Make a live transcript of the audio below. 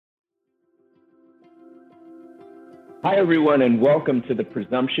Hi, everyone, and welcome to The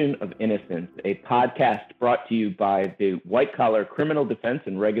Presumption of Innocence, a podcast brought to you by the White Collar Criminal Defense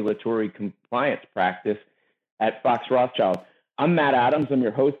and Regulatory Compliance Practice at Fox Rothschild. I'm Matt Adams. I'm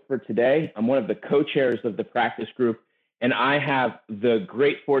your host for today. I'm one of the co-chairs of the practice group, and I have the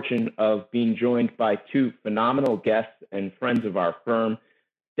great fortune of being joined by two phenomenal guests and friends of our firm,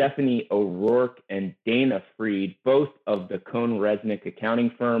 Stephanie O'Rourke and Dana Freed, both of the CohnReznick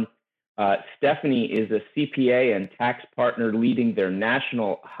accounting firm. Stephanie is a CPA and tax partner leading their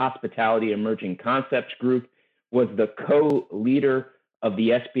National Hospitality Emerging Concepts Group, was the co-leader of the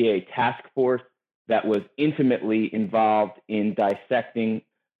SBA task force that was intimately involved in dissecting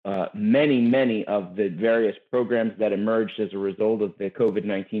many of the various programs that emerged as a result of the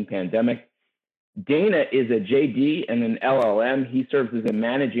COVID-19 pandemic. Dana is a JD and an LLM. He serves as a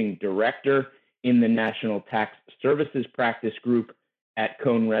managing director in the National Tax Services Practice Group at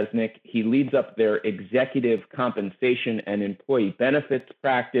CohnReznick. He leads up their executive compensation and employee benefits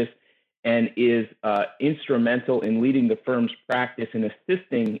practice and is instrumental in leading the firm's practice in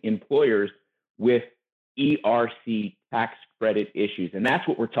assisting employers with ERC tax credit issues. And that's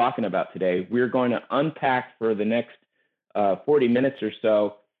what we're talking about today. We're going to unpack for the next 40 minutes or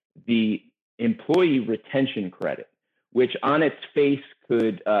so the employee retention credit, which on its face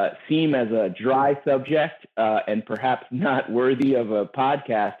could seem as a dry subject and perhaps not worthy of a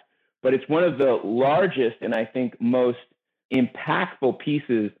podcast, but it's one of the largest and I think most impactful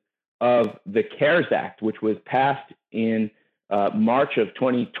pieces of the CARES Act, which was passed in March of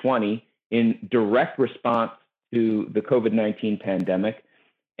 2020 in direct response to the COVID-19 pandemic.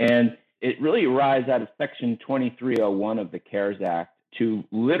 And it really arises out of Section 2301 of the CARES Act to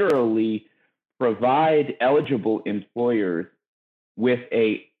literally provide eligible employers with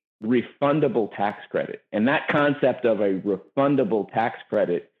a refundable tax credit. And that concept of a refundable tax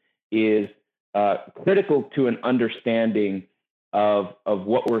credit is critical to an understanding of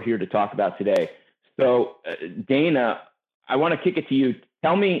what we're here to talk about today. So, Dana, I want to kick it to you.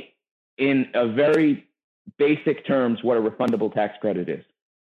 Tell me in a very basic terms what a refundable tax credit is.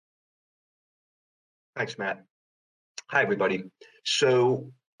 Thanks, Matt. Hi, everybody.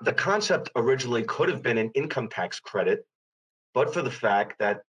 So the concept originally could have been an income tax credit, but for the fact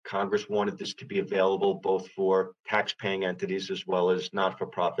that Congress wanted this to be available both for tax-paying entities as well as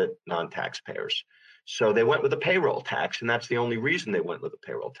not-for-profit non-taxpayers. So they went with a payroll tax, and that's the only reason they went with a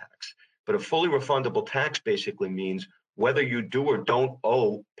payroll tax. But a fully refundable tax basically means whether you do or don't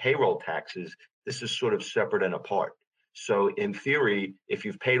owe payroll taxes, this is sort of separate and apart. So in theory, if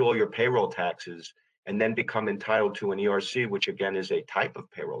you've paid all your payroll taxes and then become entitled to an ERC, which again is a type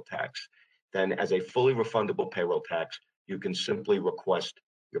of payroll tax, then as a fully refundable payroll tax, you can simply request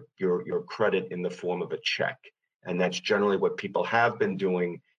your credit in the form of a check. And that's generally what people have been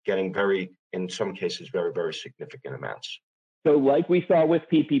doing, getting in some cases, very significant amounts. So like we saw with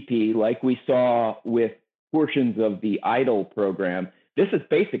PPP, like we saw with portions of the EIDL program, this is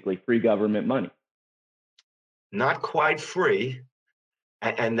basically free government money. Not quite free.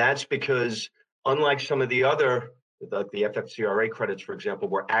 And that's because unlike some of the other, like the FFCRA credits, for example,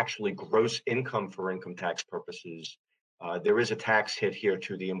 were actually gross income for income tax purposes, there is a tax hit here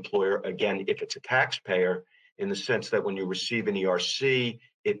to the employer, again, if it's a taxpayer, in the sense that when you receive an ERC,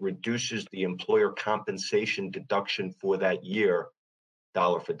 it reduces the employer compensation deduction for that year,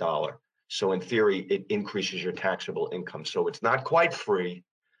 dollar for dollar. So in theory, it increases your taxable income. So it's not quite free,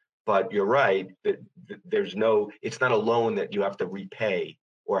 but you're right, that it's not a loan that you have to repay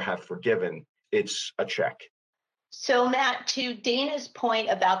or have forgiven. It's a check. So Matt, to Dana's point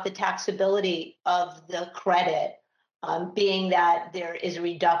about the taxability of the credit, being that there is a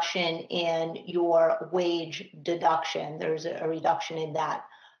reduction in your wage deduction, there's a reduction in that.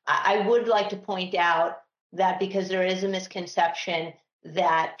 I would like to point out that because there is a misconception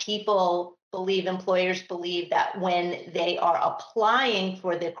that employers believe that when they are applying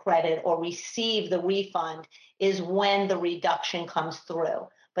for the credit or receive the refund is when the reduction comes through.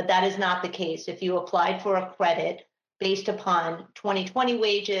 But that is not the case. If you applied for a credit based upon 2020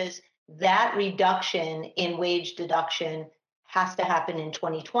 wages, that reduction in wage deduction has to happen in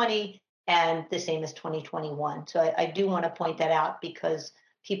 2020 and the same as 2021. So I do want to point that out because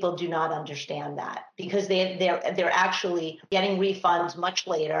people do not understand that, because they're actually getting refunds much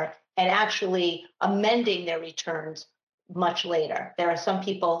later and actually amending their returns much later. There are some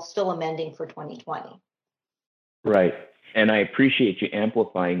people still amending for 2020. Right. And I appreciate you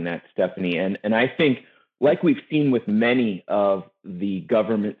amplifying that, Stephanie. And I think, like we've seen with many of the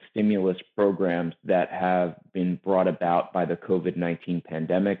government stimulus programs that have been brought about by the COVID-19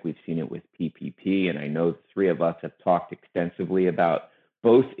 pandemic, we've seen it with PPP, and I know the three of us have talked extensively about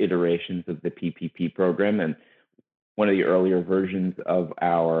both iterations of the PPP program. And one of the earlier versions of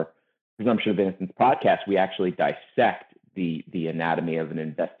our Presumption of Innocence podcast, we actually dissect the anatomy of an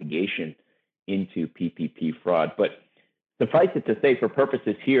investigation into PPP fraud. But suffice it to say, for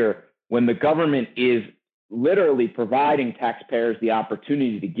purposes here, when the government is literally providing taxpayers the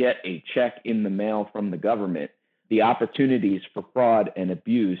opportunity to get a check in the mail from the government, the opportunities for fraud and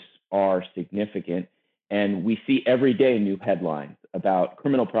abuse are significant. And we see every day new headlines about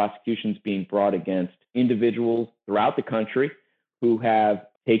criminal prosecutions being brought against individuals throughout the country who have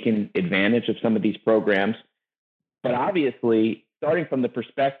taken advantage of some of these programs. But obviously, starting from the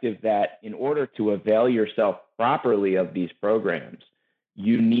perspective that in order to avail yourself properly of these programs,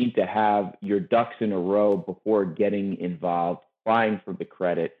 you need to have your ducks in a row before getting involved, applying for the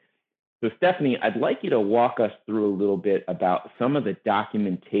credit. So, Stephanie, I'd like you to walk us through a little bit about some of the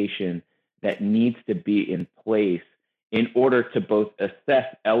documentation that needs to be in place in order to both assess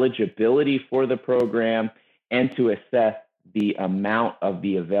eligibility for the program and to assess the amount of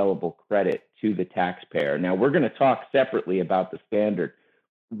the available credit to the taxpayer. Now, we're going to talk separately about the standard.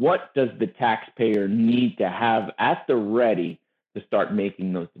 What does the taxpayer need to have at the ready to start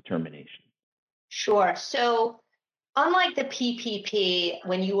making those determinations? Sure. So unlike the PPP,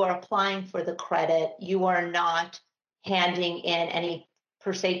 when you are applying for the credit, you are not handing in any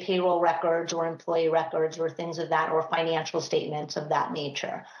per se payroll records or employee records or things of that, or financial statements of that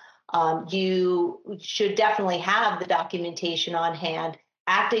nature. You should definitely have the documentation on hand,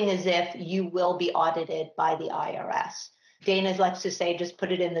 acting as if you will be audited by the IRS. Dana likes to say, just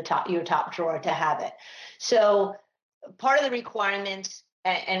put it in your top drawer to have it. So part of the requirements,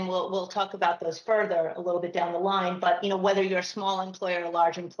 and we'll talk about those further a little bit down the line, but whether you're a small employer or a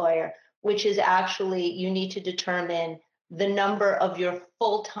large employer, which is actually, you need to determine the number of your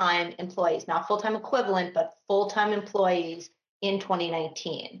full-time employees, not full-time equivalent, but full-time employees in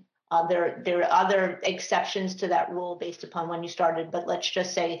 2019. There are other exceptions to that rule based upon when you started, but let's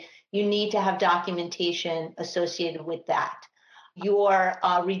just say you need to have documentation associated with that. Your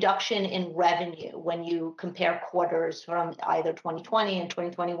reduction in revenue when you compare quarters from either 2020 and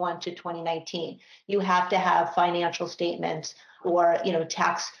 2021 to 2019, you have to have financial statements or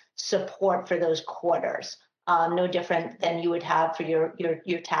tax support for those quarters, no different than you would have for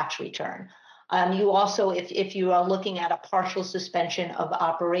your tax return. You also, if you are looking at a partial suspension of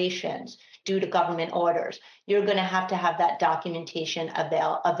operations due to government orders, you're going to have that documentation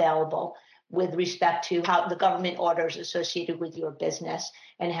available with respect to how the government orders associated with your business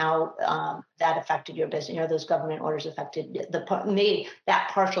and how that affected your business. Those government orders affected made that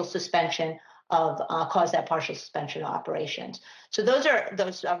partial suspension of caused that partial suspension of operations. So those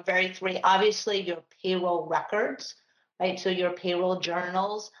are very three. Obviously, your payroll records, right? So your payroll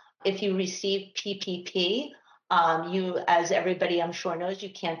journals. If you receive PPP, you, as everybody I'm sure knows, you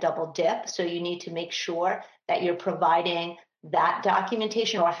can't double dip. So you need to make sure that you're providing that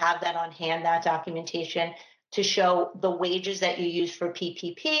documentation or have that on hand, that documentation to show the wages that you use for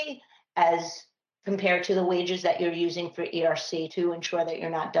PPP as compared to the wages that you're using for ERC to ensure that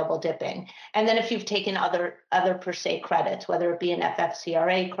you're not double dipping. And then if you've taken other per se credits, whether it be an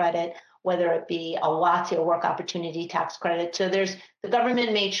FFCRA credit, whether it be a WOTC or work opportunity tax credit. So the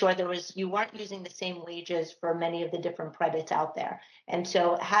government made sure you weren't using the same wages for many of the different credits out there. And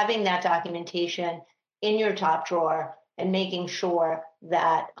so having that documentation in your top drawer and making sure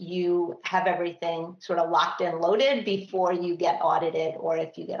that you have everything sort of locked and loaded before you get audited, or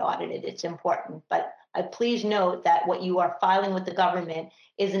if you get audited, it's important. But please note that what you are filing with the government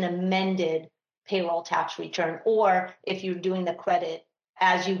is an amended payroll tax return, or if you're doing the credit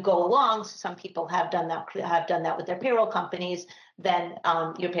as you go along, some people have done that with their payroll companies, then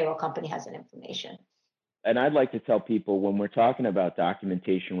your payroll company has that information. And I'd like to tell people when we're talking about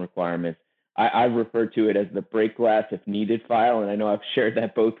documentation requirements, I refer to it as the break glass if needed file. And I know I've shared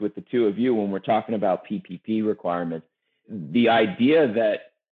that both with the two of you when we're talking about PPP requirements. The idea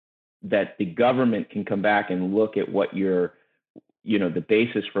that the government can come back and look at what the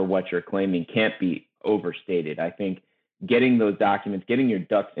basis for what you're claiming can't be overstated. I think getting those documents, getting your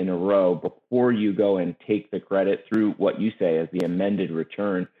ducks in a row before you go and take the credit through what you say as the amended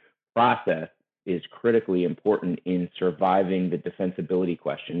return process is critically important in surviving the defensibility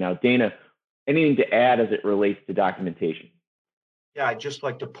question. Now, Dana, anything to add as it relates to documentation? Yeah, I'd just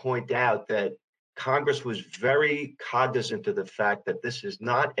like to point out that Congress was very cognizant of the fact that this is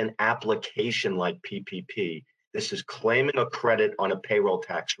not an application like PPP. This is claiming a credit on a payroll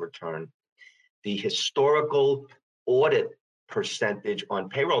tax return. The historical audit percentage on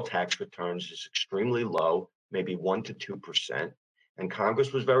payroll tax returns is extremely low, maybe 1% to 2%. And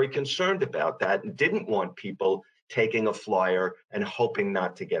Congress was very concerned about that and didn't want people taking a flyer and hoping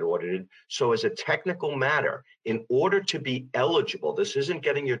not to get audited. So as a technical matter, in order to be eligible, this isn't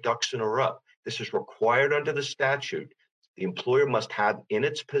getting your ducks in a row. This is required under the statute. The employer must have in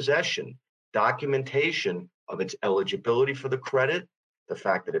its possession documentation of its eligibility for the credit, the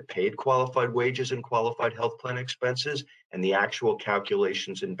fact that it paid qualified wages and qualified health plan expenses, and the actual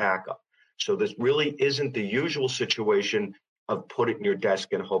calculations in backup. So this really isn't the usual situation of put it in your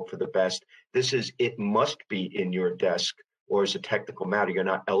desk and hope for the best. This is, it must be in your desk, or as a technical matter, you're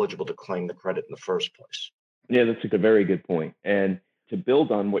not eligible to claim the credit in the first place. Yeah, that's a very good point. And to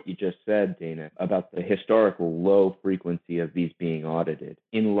build on what you just said, Dana, about the historical low frequency of these being audited,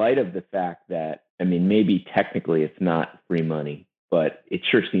 in light of the fact that, I mean, maybe technically it's not free money, but it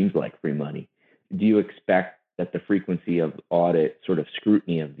sure seems like free money. Do you expect that the frequency of audit sort of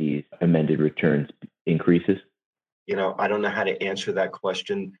scrutiny of these amended returns increases? You know, I don't know how to answer that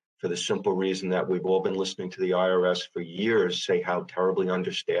question for the simple reason that we've all been listening to the IRS for years say how terribly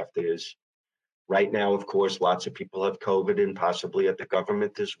understaffed it is. Right now, of course, lots of people have COVID and possibly at the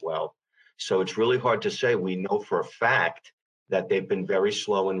government as well. So it's really hard to say. We know for a fact that they've been very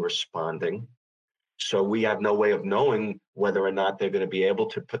slow in responding. So we have no way of knowing whether or not they're going to be able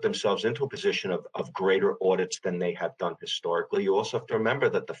to put themselves into a position of greater audits than they have done historically. You also have to remember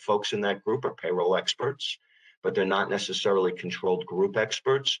that the folks in that group are payroll experts, but they're not necessarily controlled group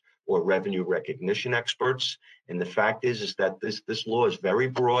experts or revenue recognition experts. And the fact is that this law is very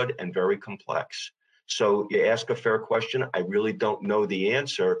broad and very complex. So you ask a fair question. I really don't know the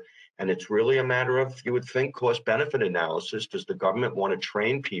answer. And it's really a matter of, you would think, cost benefit analysis. Does the government want to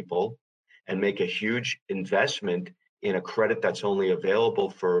train people and make a huge investment in a credit that's only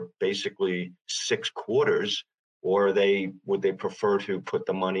available for basically 6 quarters? Or would they prefer to put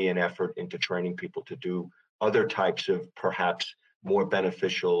the money and effort into training people to do other types of perhaps more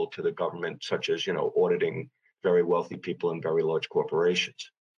beneficial to the government, such as, auditing very wealthy people in very large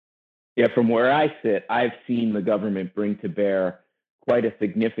corporations? Yeah, from where I sit, I've seen the government bring to bear quite a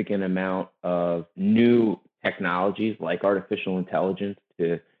significant amount of new technologies like artificial intelligence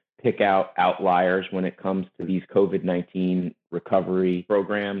to pick out outliers when it comes to these COVID-19 recovery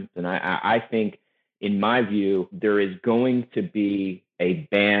programs. And I think, in my view, there is going to be a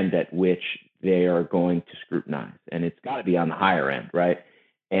band at which they are going to scrutinize, and it's got to be on the higher end, right?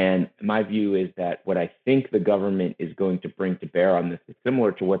 And my view is that what I think the government is going to bring to bear on this is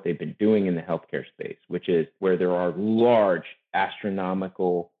similar to what they've been doing in the healthcare space, which is where there are large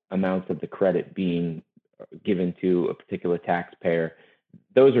astronomical amounts of the credit being given to a particular taxpayer.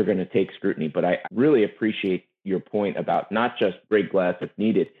 Those are going to take scrutiny. But I really appreciate your point about not just break glass if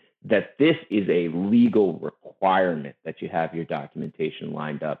needed, that this is a legal requirement that you have your documentation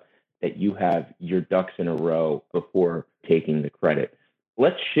lined up, that you have your ducks in a row before taking the credit.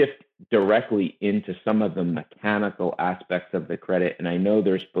 Let's shift directly into some of the mechanical aspects of the credit. And I know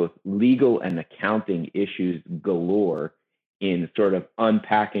there's both legal and accounting issues galore in sort of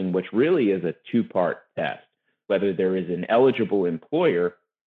unpacking, which really is a 2-part test, whether there is an eligible employer,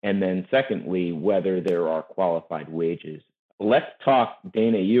 and then secondly, whether there are qualified wages. Let's talk,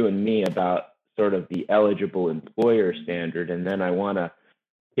 Dana, you and me, about sort of the eligible employer standard. And then I want to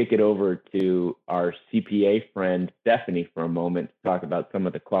kick it over to our CPA friend, Stephanie, for a moment to talk about some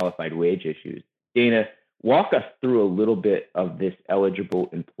of the qualified wage issues. Dana, walk us through a little bit of this eligible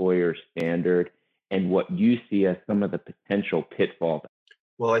employer standard and what you see as some of the potential pitfalls.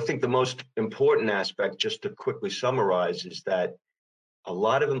 Well, I think the most important aspect, just to quickly summarize, is that a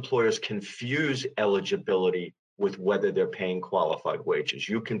lot of employers confuse eligibility with whether they're paying qualified wages.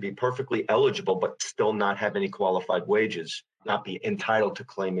 You can be perfectly eligible, but still not have any qualified wages, not be entitled to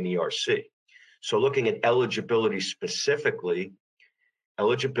claim an ERC. So looking at eligibility specifically,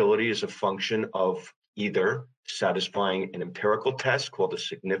 eligibility is a function of either satisfying an empirical test called a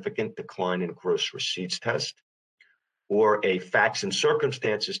significant decline in gross receipts test, or a facts and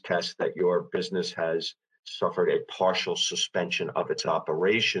circumstances test that your business has suffered a partial suspension of its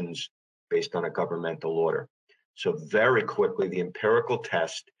operations based on a governmental order. So very quickly, the empirical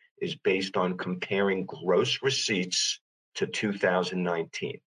test is based on comparing gross receipts to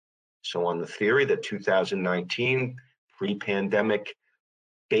 2019. So on the theory that 2019, pre-pandemic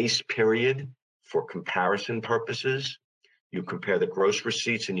base period for comparison purposes, you compare the gross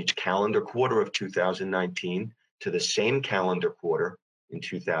receipts in each calendar quarter of 2019 to the same calendar quarter in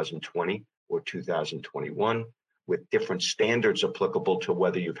 2020 or 2021, with different standards applicable to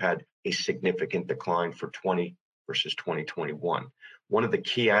whether you've had a significant decline for 20 versus 2021. One of the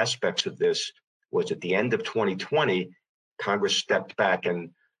key aspects of this was at the end of 2020, Congress stepped back,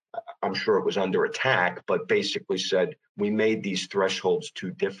 and I'm sure it was under attack, but basically said, we made these thresholds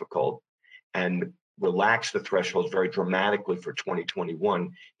too difficult. And relaxed the thresholds very dramatically for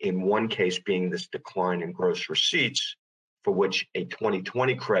 2021, in one case being this decline in gross receipts, for which a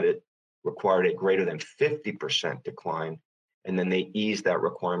 2020 credit required a greater than 50% decline, and then they eased that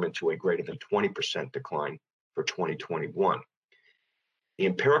requirement to a greater than 20% decline for 2021. The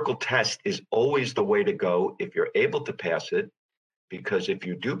empirical test is always the way to go if you're able to pass it, because if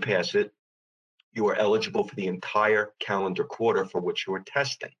you do pass it, you are eligible for the entire calendar quarter for which you are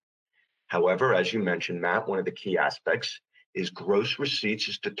testing. However, as you mentioned, Matt, one of the key aspects is gross receipts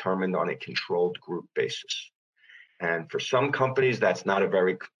is determined on a controlled group basis. And for some companies, that's not a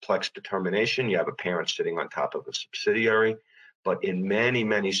very complex determination. You have a parent sitting on top of a subsidiary. But in many,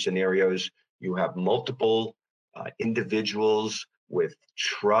 many scenarios, you have multiple individuals with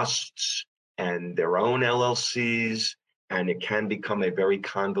trusts and their own LLCs, and it can become a very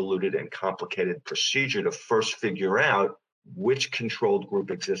convoluted and complicated procedure to first figure out which controlled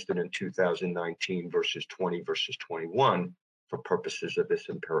group existed in 2019 versus 20 versus 21 for purposes of this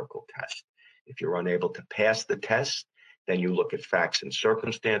empirical test. If you're unable to pass the test, then you look at facts and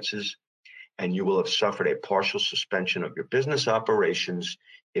circumstances, and you will have suffered a partial suspension of your business operations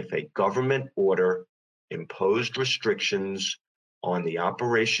if a government order imposed restrictions on the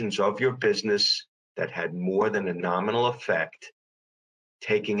operations of your business that had more than a nominal effect,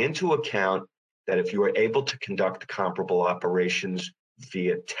 taking into account that if you are able to conduct comparable operations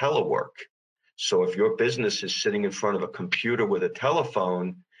via telework. So if your business is sitting in front of a computer with a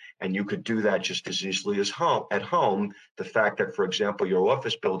telephone, and you could do that just as easily as at home, the fact that, for example, your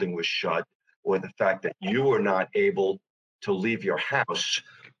office building was shut, or the fact that you were not able to leave your house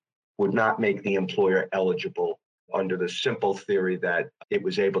would not make the employer eligible under the simple theory that it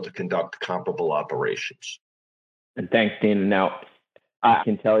was able to conduct comparable operations. And thanks, Dana. Now, I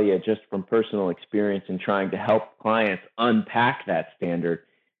can tell you just from personal experience in trying to help clients unpack that standard,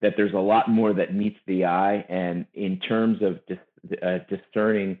 that there's a lot more that meets the eye. And in terms of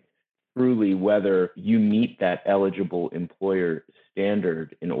discerning truly whether you meet that eligible employer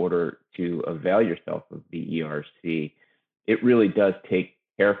standard in order to avail yourself of the ERC, it really does take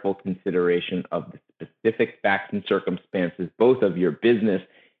careful consideration of the specific facts and circumstances, both of your business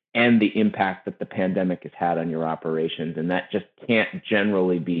and the impact that the pandemic has had on your operations. And that just can't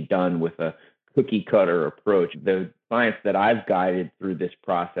generally be done with a cookie cutter approach. The clients that I've guided through this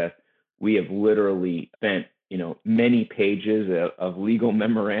process, we have literally spent many pages of legal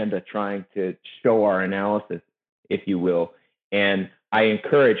memoranda trying to show our analysis, if you will. And I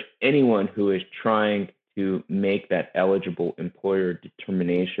encourage anyone who is trying to make that eligible employer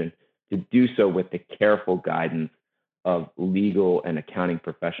determination to do so with the careful guidance of legal and accounting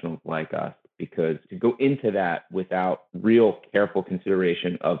professionals like us, because to go into that without real careful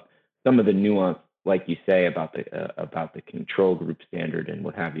consideration of some of the nuance, like you say, about the control group standard and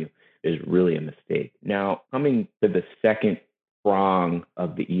what have you, is really a mistake. Now, coming to the second prong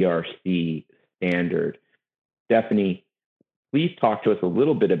of the ERC standard, Stephanie, please talk to us a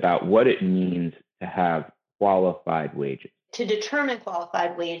little bit about what it means to have qualified wages. To determine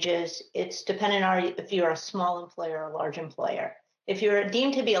qualified wages, it's dependent on if you're a small employer or a large employer. If you're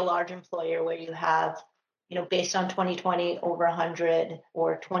deemed to be a large employer where you have, based on 2020, over 100,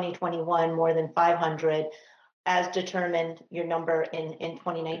 or 2021, more than 500, as determined your number in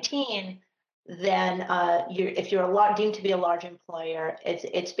 2019, then if you're deemed to be a large employer,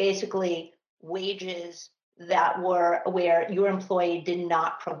 it's basically wages that were where your employee did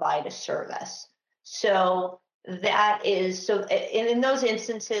not provide a service. So that is in those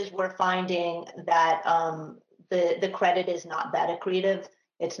instances, we're finding that the credit is not that accretive.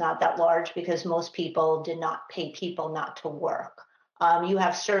 It's not that large because most people did not pay people not to work. You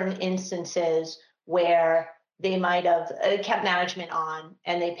have certain instances where they might have kept management on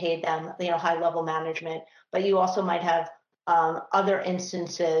and they paid them, high level management, but you also might have other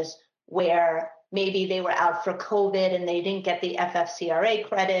instances where maybe they were out for COVID and they didn't get the FFCRA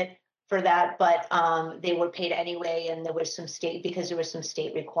credit for that, but they were paid anyway, and there was some state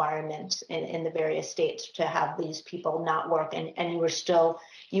requirements in the various states to have these people not work, and you were still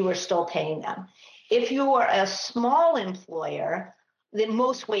paying them. If you are a small employer, then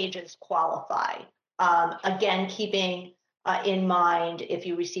most wages qualify. Again, keeping in mind if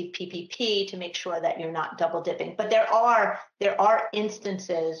you receive PPP to make sure that you're not double dipping. But there are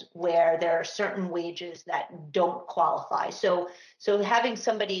instances where there are certain wages that don't qualify. So having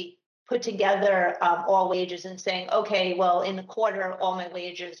somebody put together all wages and saying, okay, well, in the quarter, all my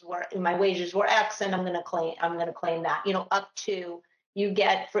wages were X, and I'm going to claim that. Up to, you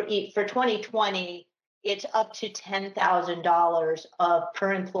get for 2020, it's up to $10,000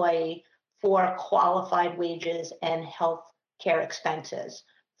 per employee for qualified wages and health care expenses.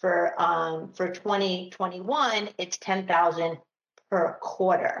 For 2021, it's 10,000 per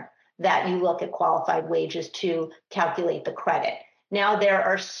quarter that you look at qualified wages to calculate the credit. Now there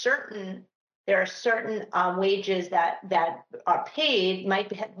are certain wages that are paid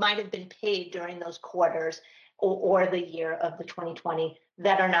might have been paid during those quarters or the year of the 2020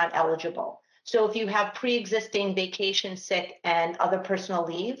 that are not eligible. So if you have pre-existing vacation, sick, and other personal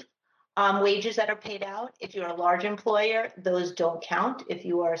leave wages that are paid out, if you're a large employer, those don't count. If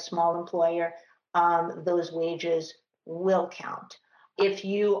you are a small employer, those wages will count. If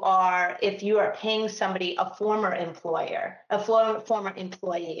you are paying somebody, a former employee,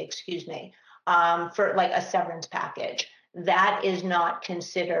 for like a severance package, that is not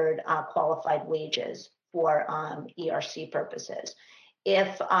considered qualified wages for ERC purposes.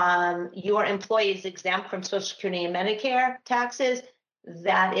 If your employee is exempt from Social Security and Medicare taxes,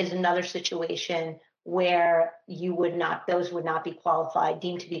 that is another situation where those would not be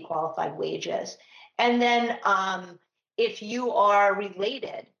deemed to be qualified wages. And then if you are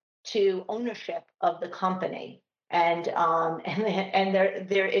related to ownership of the company, and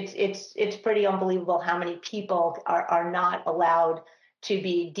it's pretty unbelievable how many people are not allowed to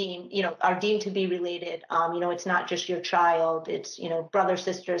be deemed, are deemed to be related. It's not just your child, it's, brother,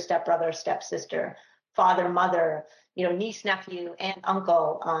 sister, stepbrother, stepsister, father, mother, niece, nephew, aunt,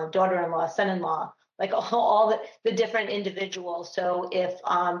 uncle, daughter-in-law, son-in-law, like all the different individuals. So if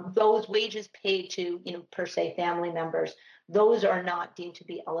those wages paid to, per se, family members, those are not deemed to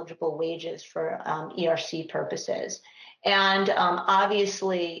be eligible wages for ERC purposes. And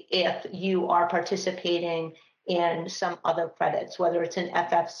obviously, if you are participating in some other credits, whether it's an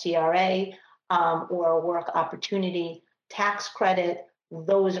FFCRA or a work opportunity tax credit,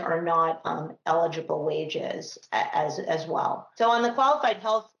 those are not eligible wages as well. So on the qualified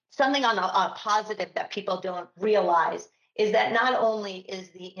health, something on a positive that people don't realize is that not only is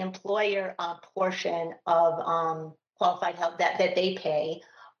the employer portion of qualified health that they pay,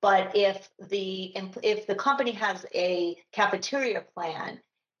 but if the company has a cafeteria plan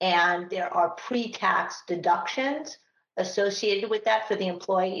and there are pre-tax deductions associated with that for the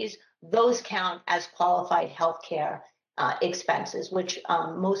employees, those count as qualified health care expenses, which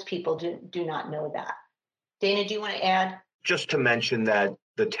most people do not know that. Dana, do you want to add? Just to mention that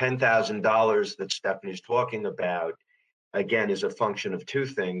the $10,000 that Stephanie's talking about, again, is a function of two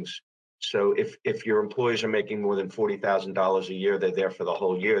things. So if your employees are making more than $40,000 a year, they're there for the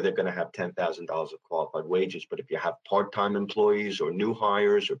whole year, they're going to have $10,000 of qualified wages. But if you have part-time employees or new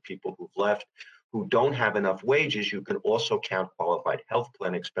hires or people who've left who don't have enough wages, you can also count qualified health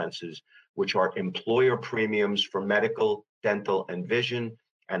plan expenses, which are employer premiums for medical, dental, and vision.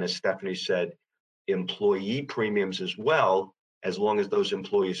 And as Stephanie said, employee premiums as well, as long as those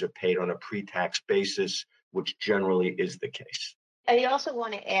employees are paid on a pre-tax basis, which generally is the case. I also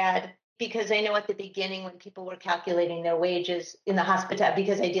want to add, because I know at the beginning when people were calculating their wages in the hospitality,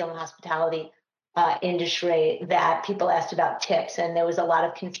 because I deal in the hospitality industry, that people asked about tips, and there was a lot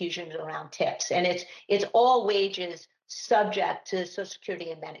of confusion around tips. And it's all wages subject to Social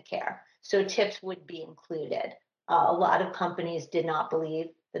Security and Medicare. So tips would be included. A lot of companies did not believe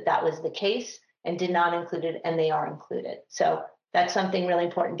that was the case and did not include it, and they are included. So that's something really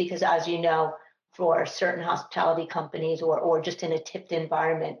important because, as you know, for certain hospitality companies or just in a tipped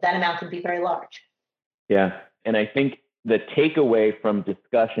environment, that amount can be very large. Yeah. And I think the takeaway from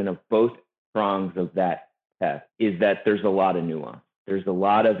discussion of both prongs of that test is that there's a lot of nuance. There's a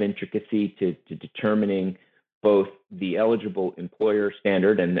lot of intricacy to determining both the eligible employer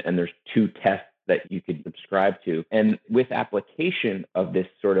standard, and there's two tests that you could subscribe to. And with application of this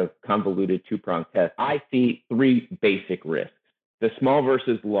sort of convoluted two-prong test, I see three basic risks. The small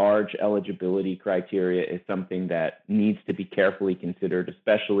versus large eligibility criteria is something that needs to be carefully considered,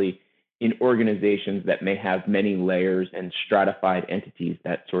 especially in organizations that may have many layers and stratified entities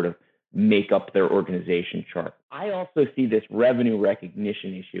that sort of make up their organization chart. I also see this revenue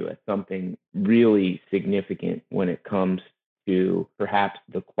recognition issue as something really significant when it comes to perhaps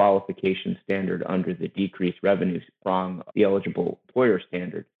the qualification standard under the decreased revenue prong of the eligible employer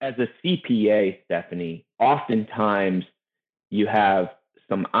standard. As a CPA, Stephanie, oftentimes you have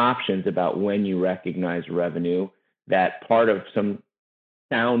some options about when you recognize revenue. That part of some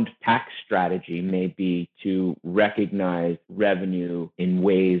sound tax strategy may be to recognize revenue in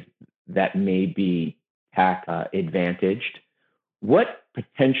ways that may be tax advantaged. What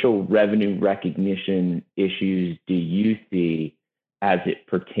potential revenue recognition issues do you see as it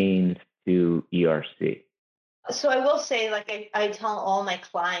pertains to ERC? So I will say, like I tell all my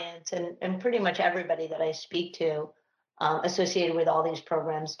clients and pretty much everybody that I speak to, associated with all these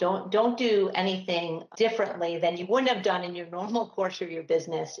programs. Don't do anything differently than you wouldn't have done in your normal course of your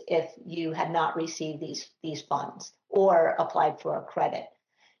business if you had not received these funds or applied for a credit.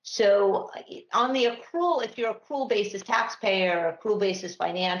 So on the accrual, if you're accrual basis taxpayer, accrual basis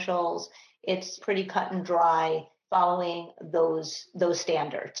financials, it's pretty cut and dry following those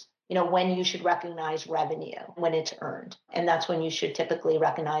standards. When you should recognize revenue, when it's earned. And that's when you should typically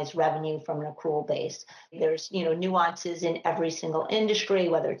recognize revenue from an accrual base. There's, nuances in every single industry,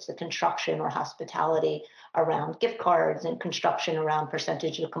 whether it's the construction or hospitality around gift cards and construction around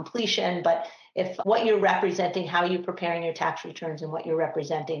percentage of completion. But if what you're representing, how you're preparing your tax returns and what you're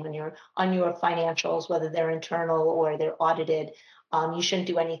representing on your financials, whether they're internal or they're audited, you shouldn't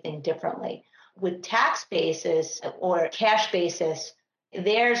do anything differently. With tax basis or cash basis,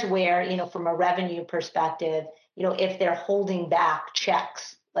 there's where, from a revenue perspective, if they're holding back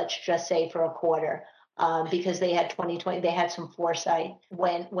checks, let's just say for a quarter, because they had 2020, they had some foresight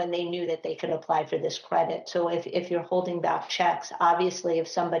when they knew that they could apply for this credit. So if you're holding back checks, obviously, if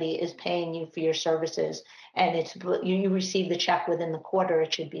somebody is paying you for your services and you receive the check within the quarter,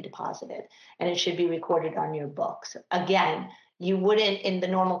 it should be deposited and it should be recorded on your books. Again, you wouldn't, in the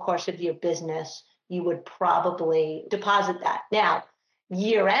normal course of your business, you would probably deposit that. Now,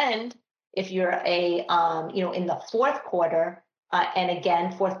 year end, if you're in the fourth quarter, and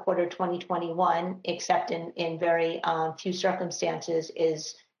again, fourth quarter 2021, except in very few circumstances,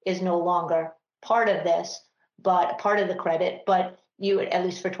 is no longer part of this, but part of the credit. But you, at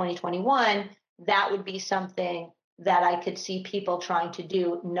least for 2021, that would be something that I could see people trying to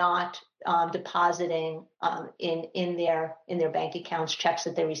do, not depositing in their bank accounts checks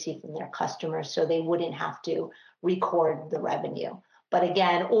that they receive from their customers, so they wouldn't have to record the revenue. But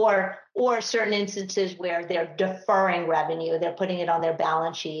again, or certain instances where they're deferring revenue, they're putting it on their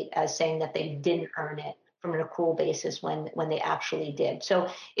balance sheet as saying that they didn't earn it from an accrual basis when they actually did. So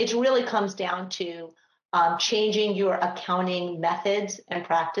it really comes down to changing your accounting methods and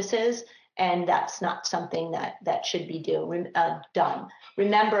practices, and that's not something that should be done.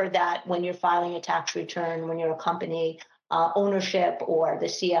 Remember that when you're filing a tax return, when you're a company, ownership or the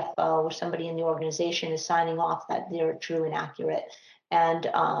CFO or somebody in the organization is signing off that they're true and accurate.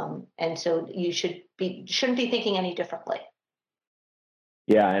 And so you shouldn't be thinking any differently.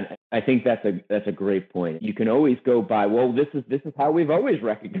 Yeah, and I think that's a great point. You can always go by, well, this is how we've always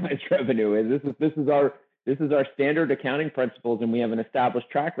recognized revenue, and this is our standard accounting principles, and we have an established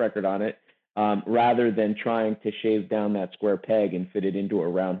track record on it, rather than trying to shave down that square peg and fit it into a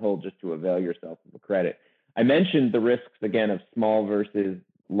round hole just to avail yourself of a credit. I mentioned the risks again of small versus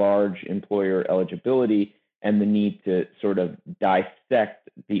large employer eligibility and the need to sort of dissect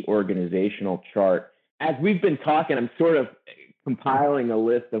the organizational chart. As we've been talking, I'm sort of compiling a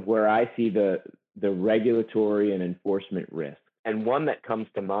list of where I see the regulatory and enforcement risks. And one that comes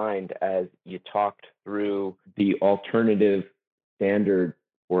to mind as you talked through the alternative standard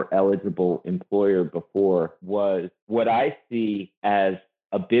for eligible employer before was what I see as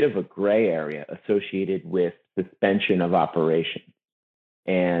a bit of a gray area associated with suspension of operations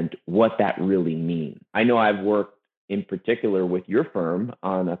and what that really means. I know I've worked in particular with your firm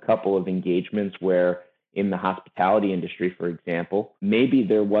on a couple of engagements where in the hospitality industry, for example, maybe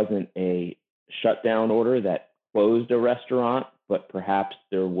there wasn't a shutdown order that closed a restaurant, but perhaps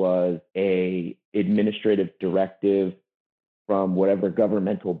there was a administrative directive from whatever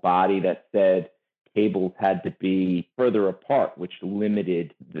governmental body that said tables had to be further apart, which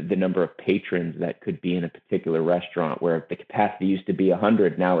limited the number of patrons that could be in a particular restaurant, where the capacity used to be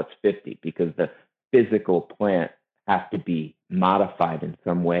 100, now it's 50, because the physical plant has to be modified in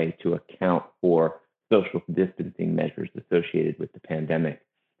some way to account for social distancing measures associated with the pandemic.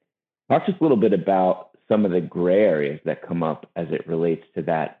 Talk just a little bit about some of the gray areas that come up as it relates to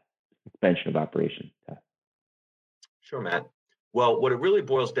that suspension of operations test. Sure, Matt. Well, what it really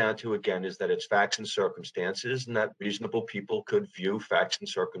boils down to, again, is that it's facts and circumstances, and that reasonable people could view facts and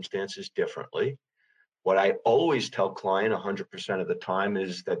circumstances differently. What I always tell client 100% of the time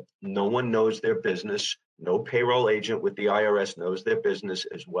is that no one knows their business. No payroll agent with the IRS knows their business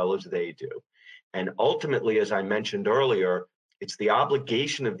as well as they do. And ultimately, as I mentioned earlier, it's the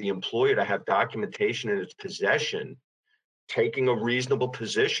obligation of the employer to have documentation in its possession, taking a reasonable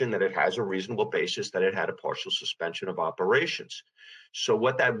position that it has a reasonable basis that it had a partial suspension of operations. So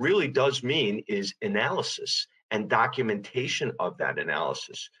what that really does mean is analysis and documentation of that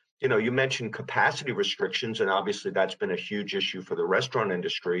analysis. You know, you mentioned capacity restrictions, and obviously that's been a huge issue for the restaurant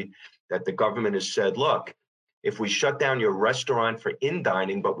industry, that the government has said, look, if we shut down your restaurant for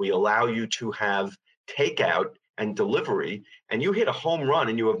in-dining, but we allow you to have takeout and delivery, and you hit a home run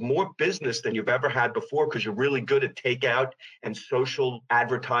and you have more business than you've ever had before because you're really good at takeout and social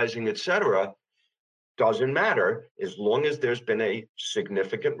advertising, et cetera, doesn't matter as long as there's been a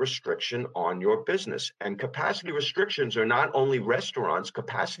significant restriction on your business. And capacity restrictions are not only restaurants,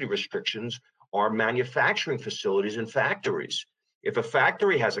 capacity restrictions are manufacturing facilities and factories. If a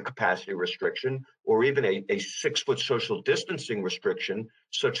factory has a capacity restriction or even a 6-foot social distancing restriction,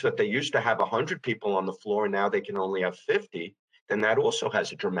 such that they used to have 100 people on the floor and now they can only have 50, then that also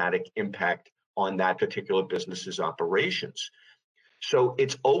has a dramatic impact on that particular business's operations. So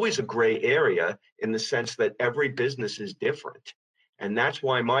it's always a gray area in the sense that every business is different. And that's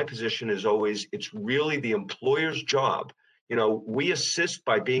why my position is always, it's really the employer's job. You know, we assist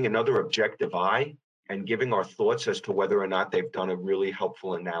by being another objective eye and giving our thoughts as to whether or not they've done a really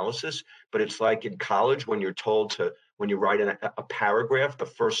helpful analysis. But it's like in college when you're told to, when you write a paragraph, the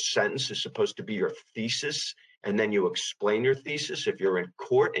first sentence is supposed to be your thesis, and then you explain your thesis. If you're in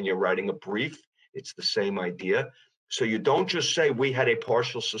court and you're writing a brief, it's the same idea. So you don't just say we had a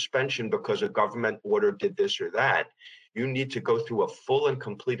partial suspension because a government order did this or that. You need to go through a full and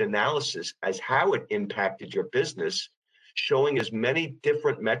complete analysis as how it impacted your business, showing as many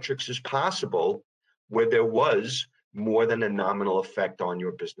different metrics as possible where there was more than a nominal effect on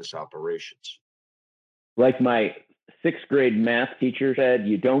your business operations. Like my 6th grade math teacher said,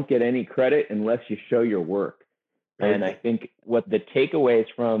 you don't get any credit unless you show your work. And I think what the takeaways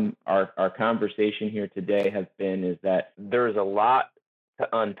from our conversation here today have been is that there's a lot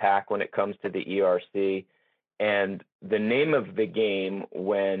to unpack when it comes to the ERC. And the name of the game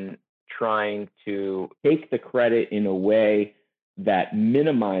when trying to take the credit in a way that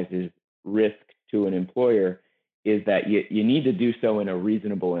minimizes risk to an employer is that you need to do so in a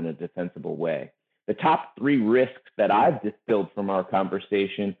reasonable and a defensible way. The top 3 risks that I've distilled from our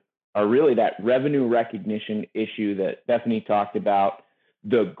conversation are really that revenue recognition issue that Stephanie talked about,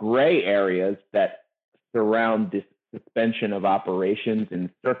 the gray areas that surround this suspension of operations in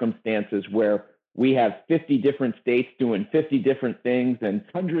circumstances where we have 50 different states doing 50 different things and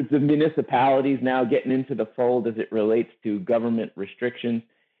hundreds of municipalities now getting into the fold as it relates to government restrictions.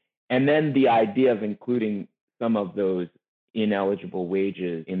 And then the idea of including some of those ineligible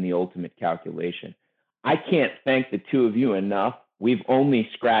wages in the ultimate calculation. I can't thank the two of you enough. We've only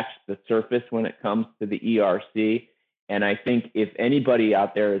scratched the surface when it comes to the ERC. And I think if anybody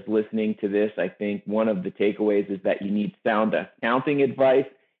out there is listening to this, I think one of the takeaways is that you need sound accounting advice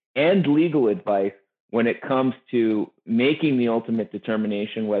and legal advice when it comes to making the ultimate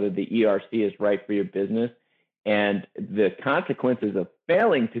determination whether the ERC is right for your business. And the consequences of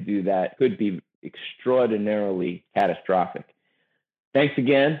failing to do that could be extraordinarily catastrophic. Thanks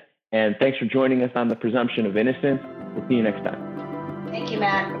again, and thanks for joining us on the Presumption of Innocence. We'll see you next time. Thank you,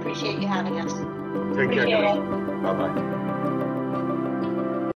 Matt. Appreciate you having us. Take care. Bye-bye.